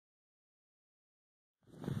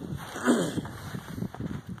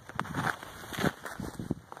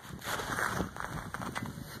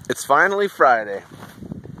It's finally Friday,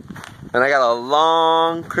 and I got a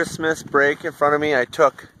long Christmas break in front of me. I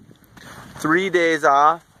took 3 days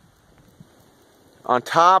off on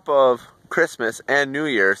top of Christmas and New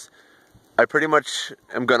Year's. I pretty much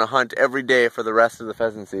am going to hunt every day for the rest of the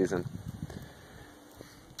pheasant season,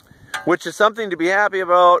 which is something to be happy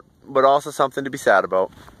about, but also something to be sad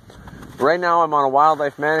about. Right now I'm on a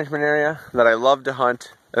wildlife management area that I love to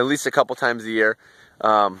hunt at least a couple times a year.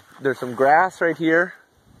 There's some grass right here,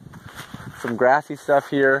 some grassy stuff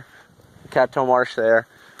here, cattail marsh there,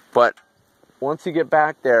 but once you get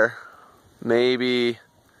back there, maybe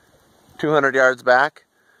 200 yards back,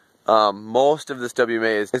 most of this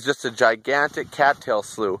WMA is just a gigantic cattail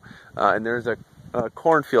slough, and there's a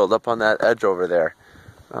cornfield up on that edge over there.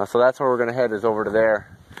 So that's where we're going to head, is over to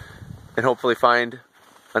there, and hopefully find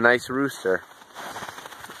a nice rooster.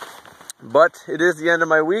 But it is the end of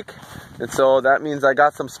my week, and so that means I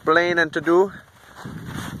got some splaining to do.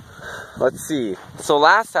 Let's see. So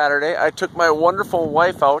last Saturday, I took my wonderful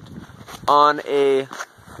wife out on a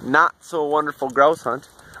not so wonderful grouse hunt.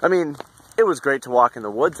 I mean, it was great to walk in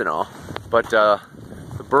the woods and all, but the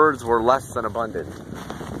birds were less than abundant.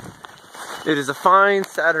 It is a fine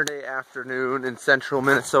Saturday afternoon in central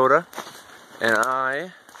Minnesota, and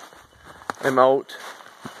I am out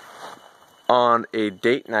on a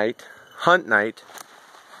date night, hunt night,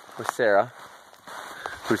 with Sarah,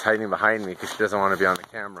 who's hiding behind me because she doesn't want to be on the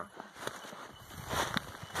camera.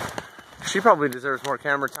 She probably deserves more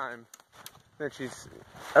camera time than she's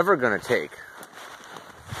ever going to take,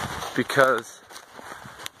 because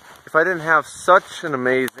if I didn't have such an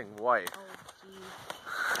amazing wife,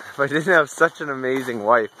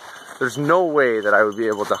 there's no way that I would be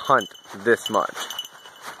able to hunt this much.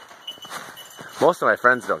 Most of my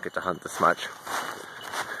friends don't get to hunt this much.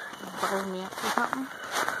 Butter me up or something?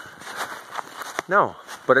 No,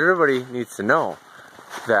 but everybody needs to know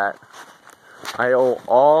that I owe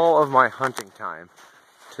all of my hunting time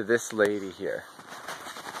to this lady here.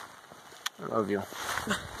 I love you.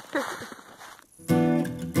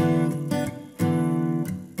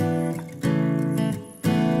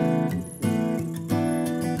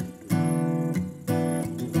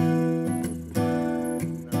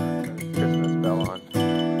 Christmas bell on.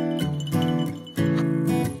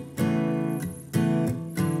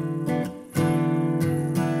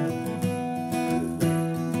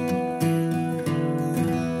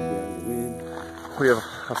 We have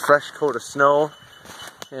a fresh coat of snow,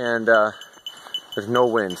 and there's no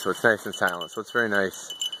wind, so it's nice and silent, so it's very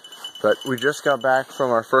nice. But we just got back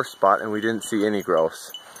from our first spot and we didn't see any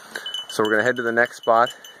grouse. So we're gonna head to the next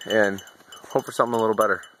spot and hope for something a little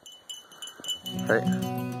better. Right?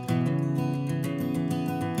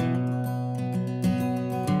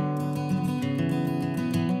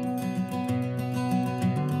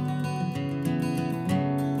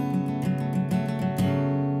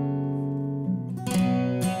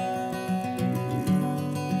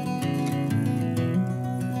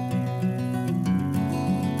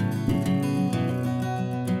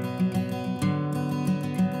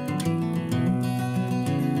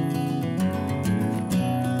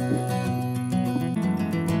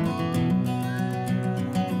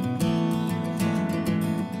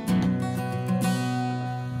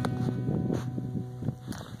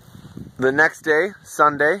 The next day,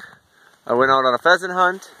 Sunday, I went out on a pheasant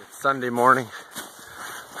hunt. It's Sunday morning.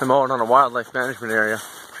 I'm out on a wildlife management area.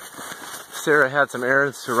 Sarah had some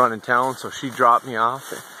errands to run in town, so she dropped me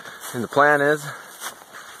off. And the plan is,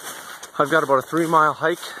 I've got about a 3-mile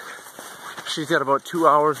hike. She's got about 2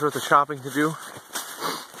 hours worth of shopping to do.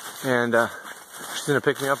 And she's gonna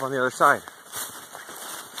pick me up on the other side.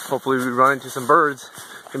 Hopefully we run into some birds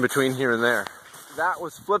in between here and there. That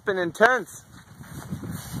was flippin' intense.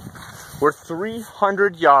 We're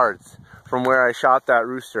 300 yards from where I shot that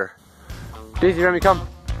rooster. Daisy, let me come.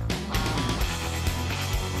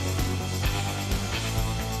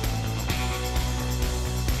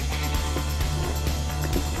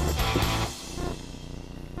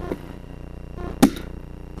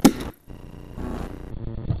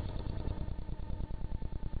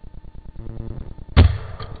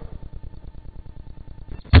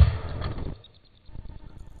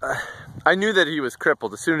 I knew that he was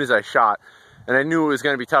crippled as soon as I shot, and I knew it was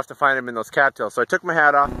going to be tough to find him in those cattails. So I took my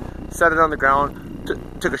hat off, set it on the ground,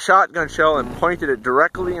 took a shotgun shell and pointed it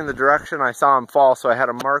directly in the direction I saw him fall, so I had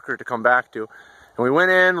a marker to come back to. And we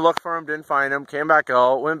went in, looked for him, didn't find him, came back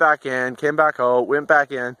out, went back in, came back out, went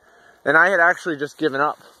back in, and I had actually just given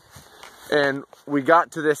up. And we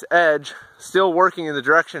got to this edge, still working in the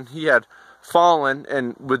direction he had fallen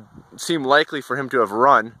and would seem likely for him to have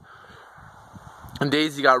run. And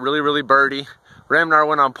Daisy got really, really birdie. Ramnar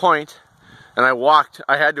went on point, and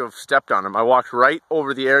I had to have stepped on him. I walked right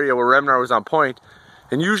over the area where Remnar was on point,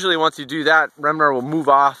 and usually once you do that, Remnar will move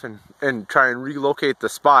off and try and relocate the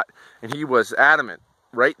spot, and he was adamant,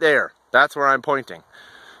 right there. That's where I'm pointing.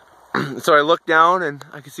 So I looked down and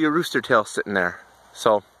I could see a rooster tail sitting there.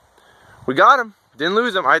 So we got him, didn't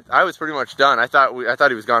lose him. I was pretty much done. I thought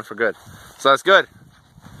he was gone for good. So that's good.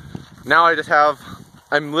 Now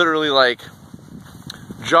I'm literally like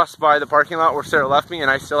just by the parking lot where Sarah left me, and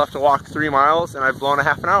I still have to walk 3 miles, and I've blown a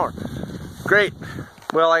half an hour. Great.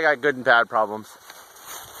 Well, I got good and bad problems.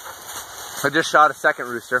 I just shot a second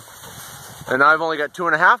rooster, and now I've only got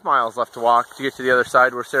 2.5 miles left to walk to get to the other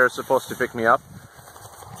side where Sarah's supposed to pick me up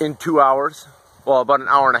in 2 hours. Well, about an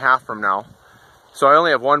hour and a half from now. So I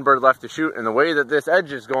only have 1 bird left to shoot, and the way that this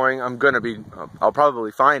edge is going, I'll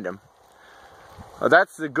probably find him.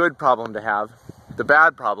 That's the good problem to have. The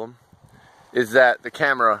bad problem is that the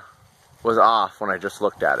camera was off when I just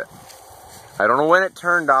looked at it. I don't know when it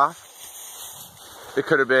turned off. It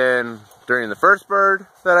could have been during the first bird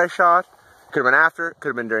that I shot. Could have been after. Could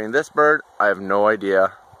have been during this bird. I have no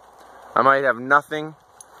idea. I might have nothing.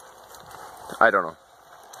 I don't know.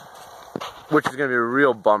 Which is going to be a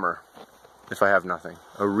real bummer if I have nothing.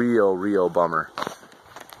 A real bummer.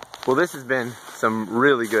 Well, this has been some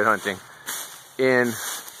really good hunting. In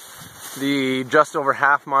the just over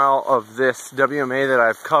half mile of this WMA that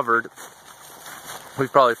I've covered,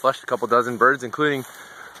 we've probably flushed a couple dozen birds, including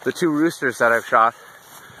the 2 roosters that I've shot.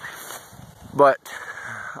 But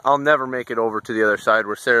I'll never make it over to the other side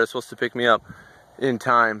where Sarah's supposed to pick me up in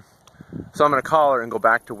time. So I'm going to call her and go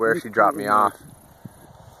back to where she dropped me off.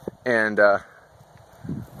 And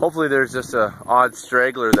hopefully there's just an odd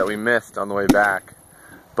straggler that we missed on the way back.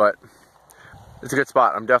 But it's a good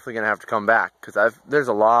spot. I'm definitely going to have to come back because there's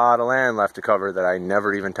a lot of land left to cover that I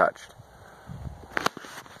never even touched.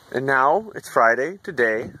 And now it's Friday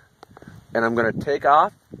today, and I'm going to take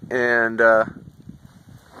off and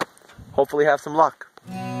hopefully have some luck.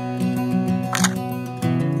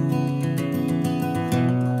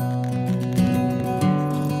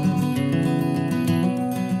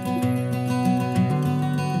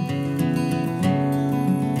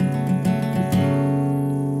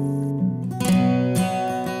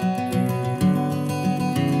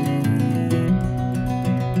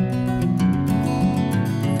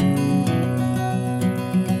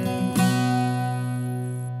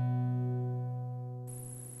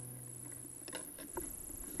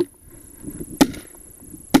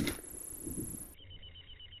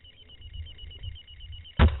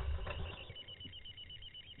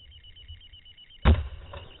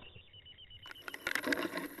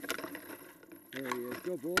 There he is.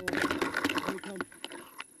 Good boy. Here he comes.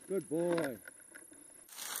 Good boy.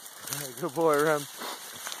 Good boy, Rem.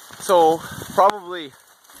 So, probably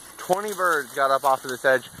 20 birds got up off of this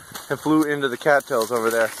edge and flew into the cattails over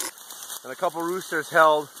there. And a couple roosters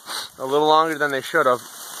held a little longer than they should have.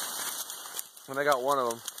 And I got one of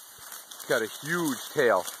them. He's got a huge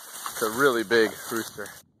tail. It's a really big rooster.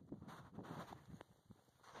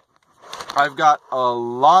 I've got a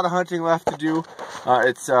lot of hunting left to do.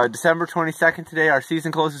 It's December 22nd today. Our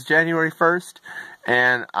season closes January 1st.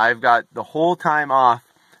 And I've got the whole time off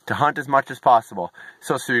to hunt as much as possible. It's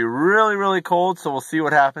supposed to be really cold, so we'll see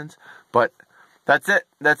what happens. But that's it.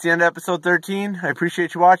 That's the end of episode 13. I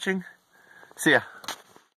appreciate you watching. See ya.